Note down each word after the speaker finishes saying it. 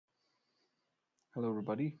Hello,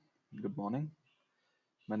 everybody. Good morning.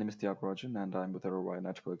 My name is Thiagarajan, and I'm with Aurora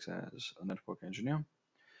Networks as a network engineer.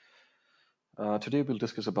 Today, we'll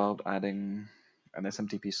discuss about adding an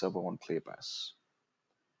SMTP server on ClearPass.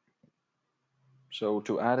 So,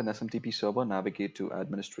 to add an SMTP server, navigate to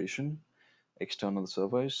Administration, External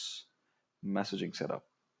Servers, Messaging Setup.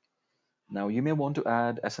 Now, you may want to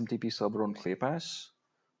add SMTP server on ClearPass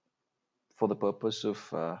for the purpose of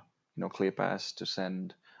ClearPass to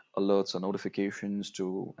send alerts or notifications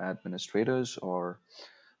to administrators, or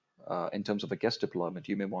in terms of a guest deployment,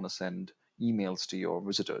 you may want to send emails to your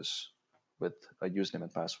visitors with a username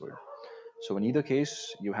and password. So in either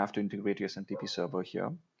case, you have to integrate your SMTP server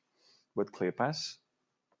here with ClearPass.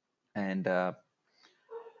 And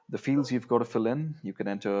the fields you've got to fill in, you can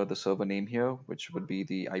enter the server name here, which would be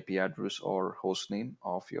the IP address or host name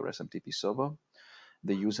of your SMTP server,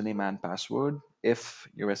 the username and password if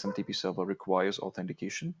your SMTP server requires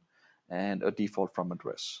authentication, and a default from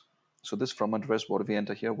address. So this from address, what we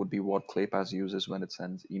enter here would be what ClearPass uses when it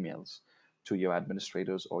sends emails to your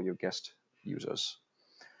administrators or your guest users.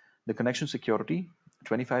 The connection security,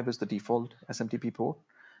 25 is the default SMTP port,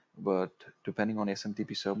 but depending on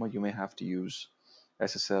SMTP server, you may have to use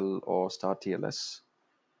SSL or star TLS.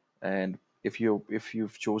 And if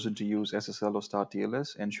you've chosen to use SSL or star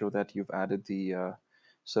TLS, ensure that you've added the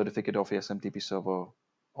certificate of your SMTP server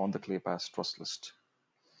on the ClearPass trust list.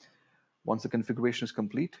 Once the configuration is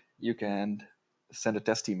complete, you can send a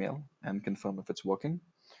test email and confirm if it's working.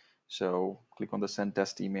 So click on the send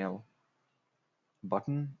test email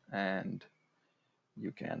button and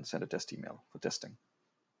you can send a test email for testing.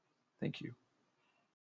 Thank you.